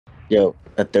Yo,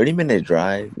 a 30-minute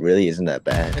drive really isn't that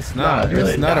bad. It's not.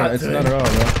 Really It's not. not, It's dude. not at all,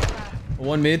 bro.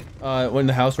 One mid. One in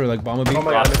the house where like bomb would be. Oh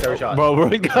my god, I missed every shot. Bro,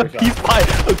 we're got beat by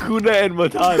Acuna and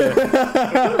Matata.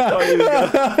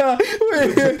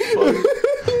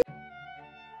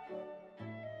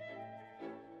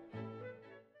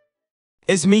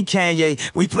 It's me, Kanye.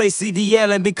 We play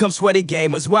CDL and become sweaty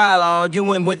gamers while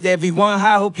arguing with everyone.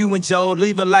 I hope you enjoyed.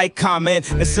 Leave a like,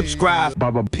 comment, and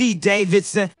subscribe. P.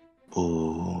 Davidson.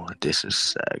 Ooh, this is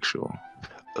sexual.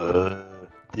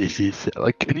 This is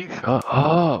like, can you shut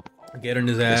up? Get in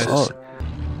his ass.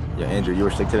 Yeah, Andrew, you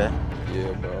were sick today?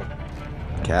 Yeah, bro.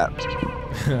 Cap.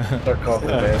 Start coughing,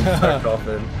 man. Start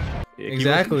coughing.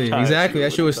 Exactly.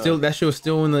 That shit was still. That shit was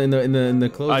still in the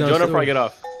close. Alright, join up before I get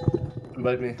off.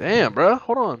 Invite me. Damn, bro.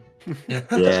 Hold on.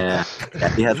 Yeah.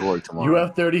 He has work tomorrow. You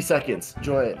have 30 seconds.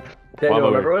 Join.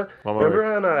 Daniel, remember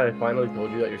when I finally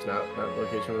told you that your Snap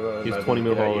location was on? He's I've 20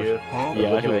 been mil looking at followers. you.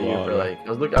 Yeah, I've been looking at you I for like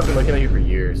I've been looking at you for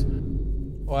years.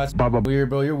 Oh, that's weird,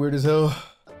 bro. You're weird as hell.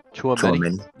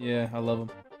 Chouameni. Yeah, I love him.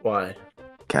 Why?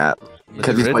 Cap.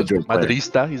 Because he's my dream player.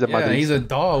 Madrista. He's a Yeah, Madrista. he's a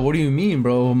dog. What do you mean,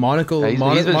 bro? Monaco, Yeah,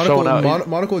 he's been showing out.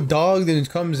 Monaco dog then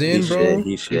comes in, bro.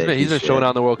 He's He's been showing out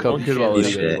in the World Cup. Don't care about He's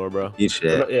Liga shit anymore, bro. He's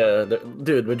shit. Yeah,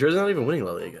 dude, Madrid's not even winning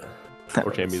La Liga.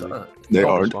 Or Champions League. They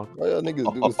aren't. Why y'all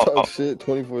niggas do this talk shit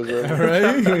 24/7?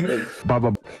 Right?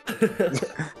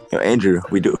 Yo, Andrew,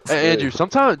 we do. Hey, Andrew,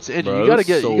 sometimes Andrew, Bro, you gotta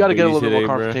get so a little busy bit more today,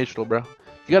 bro. confrontational, bro.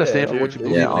 You gotta stand for what you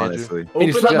believe Yeah, in, Andrew. honestly. Andrew,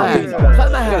 Open slap up my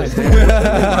my hands.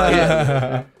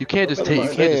 hands. You can't just take. You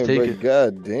can't just Damn, take bro, it.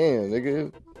 God damn,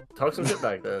 nigga. Talk some shit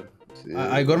back then. Shit.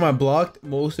 I go to my block.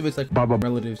 Most of it's like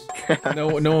relatives. No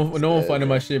one finding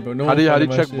my shit, bro. No How one do you finding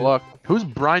my check shit. block? Who's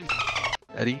Brian?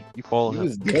 Eddie, you follow He him.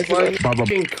 was It's my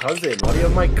fucking cousin. Why do you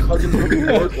have my cousin from New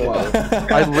York?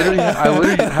 I literally have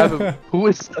him. Who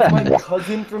is My that?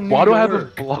 cousin from New Why York. do I have him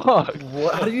blocked?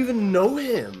 What? How do you even know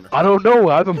him? I don't know.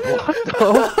 I have him blocked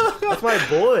though. That's my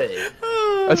boy.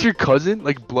 That's your cousin,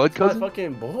 like blood That's my cousin.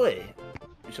 fucking boy.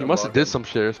 You must have did some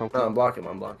shit or something. No, I'm blocking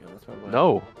him. That's my boy.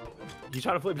 No. You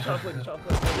trying to flip? You trying to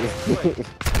flip?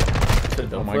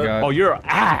 Oh my god. Oh, you're an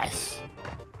ass.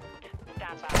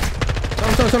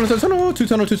 Tunnel, two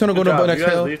tunnel, go to next You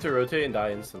guys hill. leave to rotate and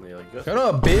die instantly. Like, Shut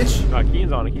up, bitch. Nah,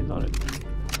 Keen's on it.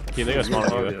 Keen, they got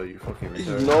smart on you. You fucking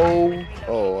retard. No.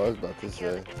 Oh, I was about to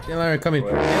say. Daylight coming.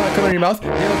 Daylight coming in your mouth.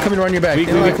 Daylight coming around your back.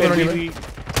 Daylight coming around your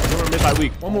back.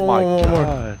 One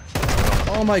more.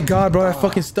 Oh my god, bro. I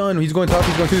fucking stunned. He's going top.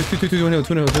 He's going two, one hill.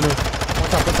 One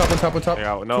top.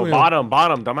 Yeah, no, bottom,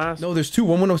 dumbass. No, there's two.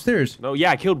 One upstairs. No,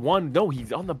 yeah, I killed one. No,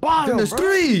 he's on the bottom. Then there's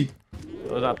three. No,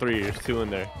 there's not three. There's two in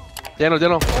there. Dano.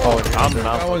 Oh, I'm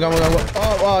Got one.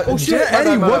 Oh shit,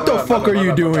 Eddie, what the fuck are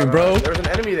you doing, bro? There's an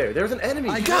enemy there. There's an enemy.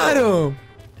 I got him.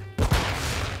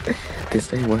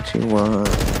 This ain't what you want.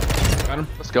 Got him.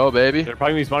 Let's go, baby. They're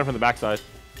probably gonna be spawning from the backside.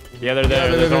 Yeah, they're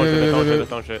there. They're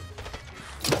throwing shit.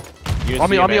 On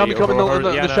me, coming in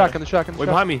the shack, in the shack. Wait,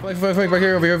 behind me. Right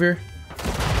here, over here.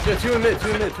 Yeah, two in mid.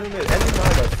 Enemy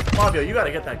behind us. Fabio, you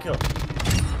gotta get that kill.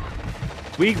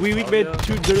 Weak mid.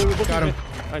 Got him.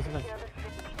 Nice.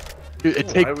 Dude, it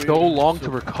takes so long to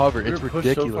recover. It's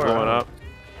ridiculous. Going up.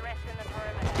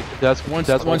 That's one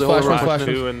flash.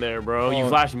 Two in there, bro. You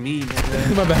flashed me.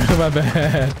 My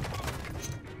bad.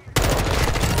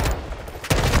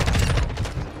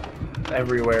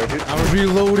 Everywhere, dude. I was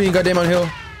reloading. Goddamn on hill.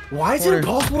 Why is it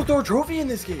impossible to throw a trophy in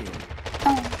this game?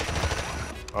 Oh,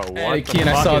 what? Hey, Keen,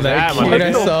 I saw that.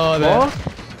 I saw that.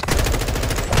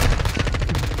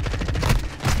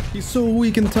 He's so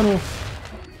weak in the tunnel.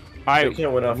 Alright, we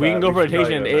can go for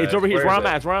rotation. It's over here. It's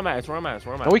where I'm at.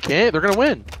 No, we can't. They're gonna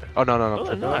win. Oh, no.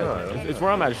 It's where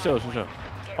I'm at. It's chill.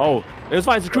 Oh, it's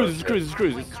fine. It's a cruise.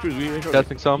 We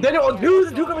testing some. Daniel,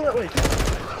 two coming that way.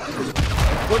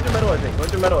 Going through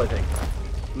metal, I think.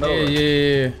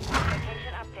 Yeah.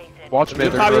 Watch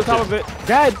mid. Top of it.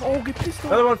 Dead. Oh, get pissed off.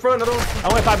 Another one front. I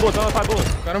only have 5 bullets.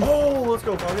 Got him. Oh, let's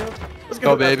go, Fabio. Let's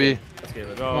Go, baby. Let's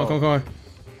go. Come on.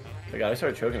 I got. I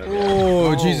started choking at the end.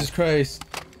 Oh, Jesus Christ.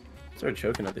 Started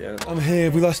choking at the end. I'm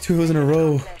hit. We lost 2 hills in a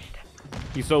row.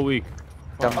 He's so weak.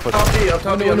 Up top B. No.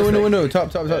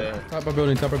 Top our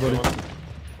building. Top of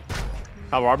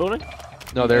our building?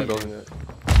 No, their building.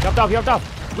 Yup, top.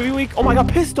 Weak. Oh my god,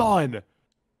 pissed on.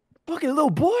 Fucking little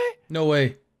boy. No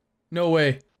way.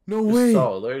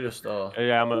 Literally just stall.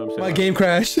 Yeah, My game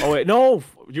crashed. Oh wait, no.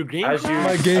 Your game crashed?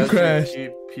 My game crashed.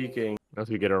 Keep peeking. Unless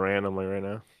we get a randomly right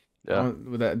now. Yeah.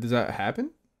 Does that happen?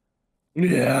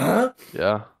 Yeah.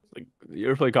 Like, you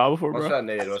ever played COD before, bro? What's that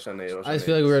nade? I just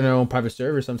feel like we're in our own private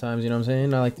server sometimes, you know what I'm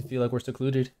saying? I like to feel like we're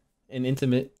secluded and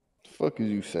intimate. The fuck is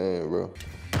you saying, bro?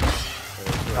 You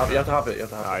have to hop it.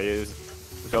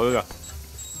 Go.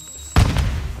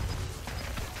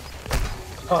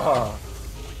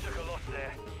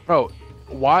 Bro,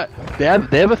 why? They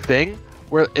have a thing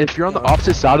where if you're on the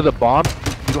opposite side of the bomb,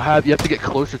 you have to get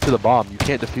closer to the bomb. You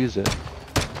can't defuse it.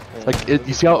 Like,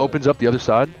 you see how it opens up the other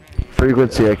side?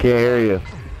 Frequency, I can't hear you.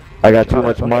 I got too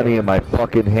much money in my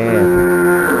fucking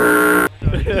hand.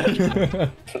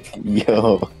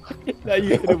 Yo. Now you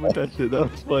hit him with that shit. That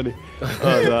was funny. Oh,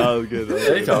 no, that was good. Are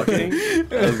they talking?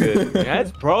 That was good.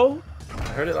 Yes, bro. I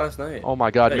heard it last night. Oh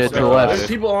my god, Hey, mid to the there's left.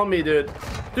 people on me, dude.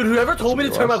 Dude, whoever told me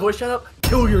to turn my voice chat up,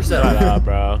 kill yourself. Shut up,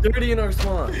 bro. 30 in our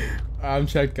spawn. I'm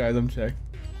checked, guys. I'm checked.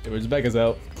 Hey, where's Becca's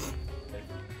out?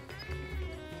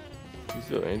 You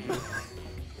still Andrew?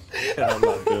 Yeah, I'm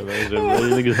not good,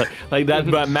 man. Like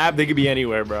that map, they could be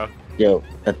anywhere, bro. Yo,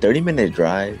 a 30-minute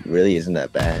drive really isn't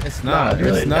that bad. It's not.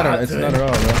 Really it's not good. at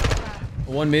all, bro.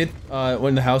 One mid, one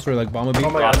in the house where like bomb would be. Oh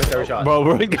my god, I missed every shot.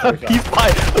 Bro, we got beat by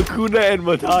Akuna and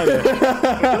Matata.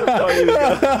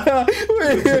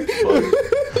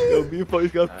 Yo,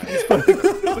 B-Boy's got beat by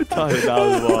Matata. That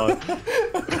was wild.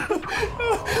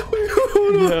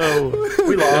 Yo,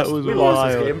 We lost. that was We wild.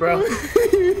 lost this game, bro.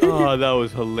 Oh, that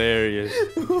was hilarious.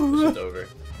 This shit's over.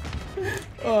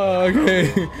 Oh, okay.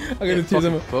 I got the tears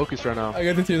in my. Focus right now. I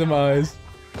got the tears in my eyes.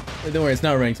 Hey, don't worry, it's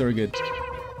not ranked, so we're good.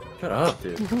 Shut up,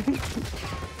 dude.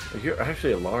 You're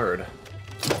actually a lard.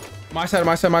 My side,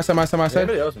 my side, my side, my side, my side.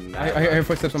 Everybody else is mad. I hear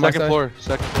footsteps on my Second side. floor.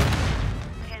 Second floor.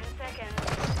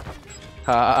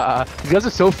 You guys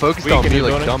are so focused on me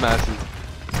like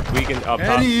dumbasses. We can up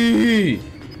top. Eddie!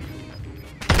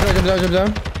 Jump down, jump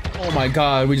down. Oh my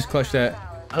god, we just clutched that.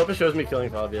 I hope it shows me killing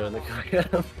Fabio and the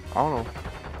I don't know.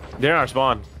 They're in our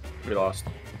spawn. We lost.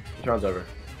 Tron's over.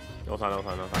 No time, no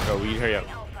time, no time. Go, we hurry up.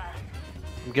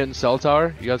 I'm getting cell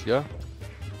tower. You guys go.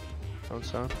 Don't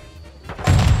sound.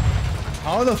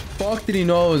 How the fuck did he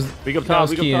know it was We up top,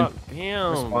 we Keen? up top.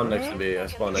 Damn. I spawned next to B. I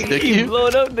spawned next to Stick B. you? Blow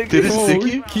it up, nigga. Did it stick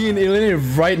you? Keen eliminated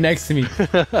right next to me.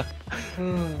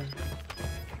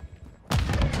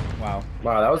 Wow.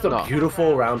 Wow, that was a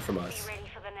beautiful round from us.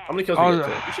 How many kills did we get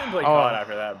to? You shouldn't play COD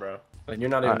after that, bro. And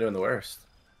you're not even doing the worst.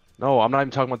 No, I'm not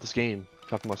even talking about this game. I'm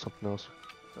talking about something else.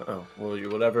 Oh, well,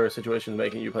 whatever situation's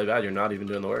making you play bad, you're not even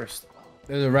doing the worst.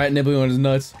 There's a rat nibbling on his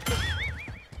nuts.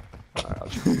 Under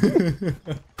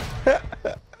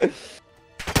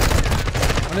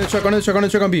the truck, under the truck, under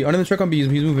the truck on B. Under the truck on B.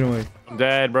 He's moving away. I'm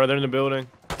dead, bro. They're in the building.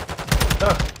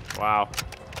 Wow.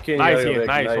 Ken, Nice, you gotta go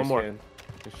nice. back. One more. Ken.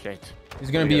 Good shit. He's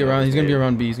gonna be around. He's gonna be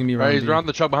around B. He's gonna be around. Alright, he's B. around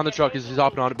the truck, behind the truck. He's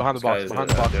hopping on it, behind the box, This behind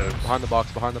guy's the box, jokes. behind the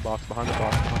box, behind the box, behind the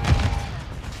box, behind the box.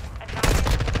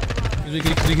 He's weak, I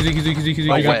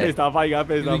he's got weak. pissed off, I got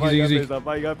pissed off, I got pissed off,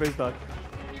 I got pissed off.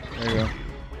 There you go.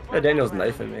 Yeah, Daniel's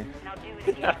knifing me.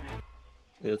 Yeah,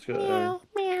 let's go.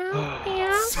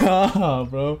 Stop,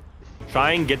 bro.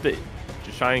 Try and get the...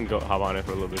 Just try and go hop on it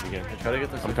for a little bit again. Try to get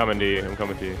this. I'm coming to you, I'm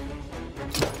coming to you.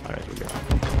 Alright, we're good.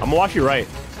 I'm gonna watch you right.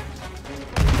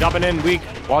 Jumping in, weak.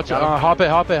 Watch it, hop it,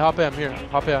 I'm here.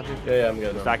 Hop it, I'm here. Yeah, I'm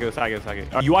good. Stack it, stack it, stack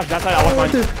it. You watch that side, I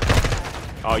watch mine.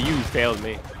 Oh, you failed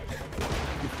me.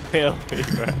 You failed me,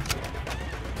 bro.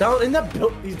 Down in that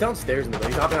build. He's downstairs in the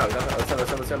building. He's hopping out.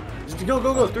 Let's send. Just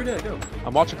go. 3 minutes, go.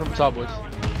 I'm watching from the top, boys.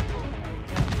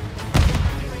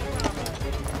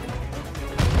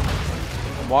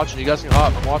 I'm watching, you guys can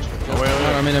hop, I'm watching. Wait.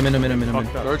 I'm in.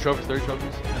 30 trophies, 30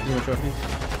 trophies. No trophies.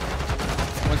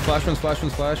 One's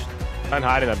flash. Try and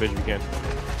hide in that bitch if you can.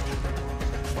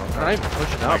 I'm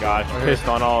pushing out. Oh my gosh, pissed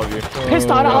on all of you. Pissed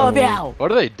on all of you.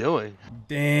 What are they doing?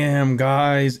 Damn,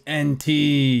 guys.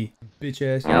 NT. Bitch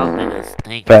ass. Y'all niggas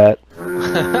stink. Fat.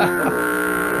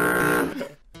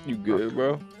 You good,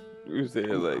 bro? You were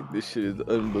saying like this shit is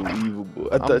unbelievable.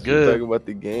 I I'm thought you were good. talking about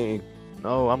the game.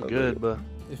 No, I'm good, but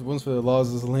If it wasn't for the laws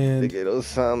of this land. Nigga, it don't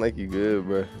sound like you good,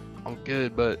 bro. I'm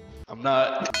good, but I'm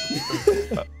not.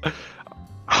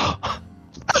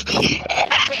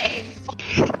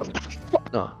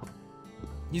 No,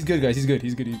 He's good, guys. He's good.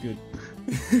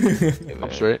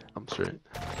 I'm straight.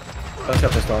 Let's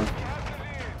get this on.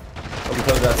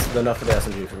 Because that's enough for the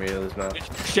SMG for me this match.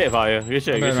 Shit, Valia. Good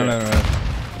shit, good shit. No.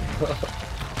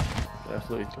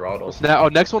 Absolutely throttled. Now,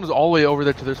 next one is all the way over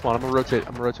there to their spawn. I'm gonna rotate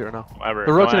right now. Whatever.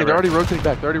 They're rotating. They're already rotating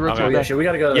back. Oh, yeah, shit, we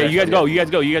gotta go. Yeah, you guys go. You guys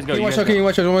go. Can you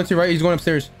watch out? One to right. He's going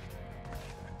upstairs.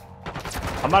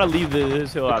 I'm about to leave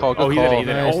this hill out. Good call. He's in it.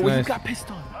 Nice, Oh, nice. you got pissed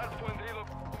on.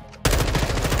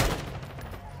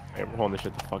 Hey, we're holding this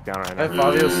shit the fuck down right now. Hey,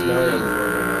 Fabio's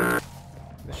smelling.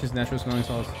 That's just natural smelling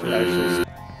sauce.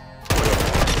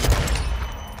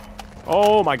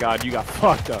 Oh my god, you got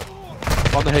fucked up.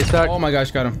 On the haystack. Oh my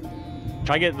gosh, got him.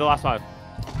 Try and get the last 5.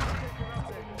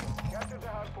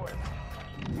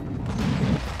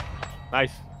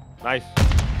 Nice.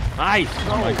 Nice.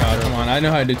 Oh my god, come on. I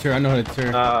know how to deter. I know how to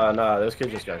deter. Nah, this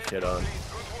kid just got shit on.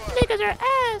 Niggas are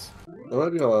ass. That might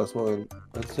be my last one.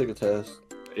 Let's take a test.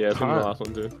 Yeah, it's gonna be the last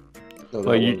one too. No,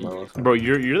 like bro,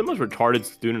 you're the most retarded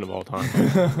student of all time.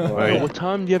 Like, what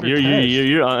time do you have your test?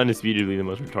 You're undisputedly the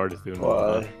most retarded student.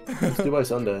 Why? It's due by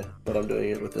Sunday, but I'm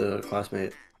doing it with a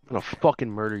classmate. I'm gonna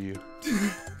fucking murder you.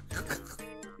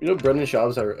 You know Brendan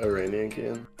Schaub's Iranian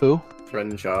kid? Who?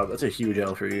 Brendan Schaub. That's a huge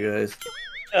L for you guys.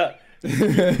 Go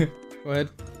ahead.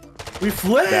 We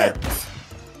flipped!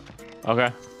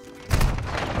 Okay.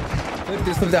 Flip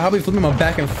this, flip that. How about you flip me my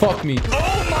back and fuck me?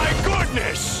 Oh my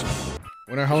goodness!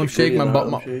 When I Harlem shake,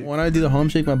 when I do the Harlem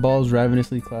shake, my balls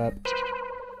ravenously clap.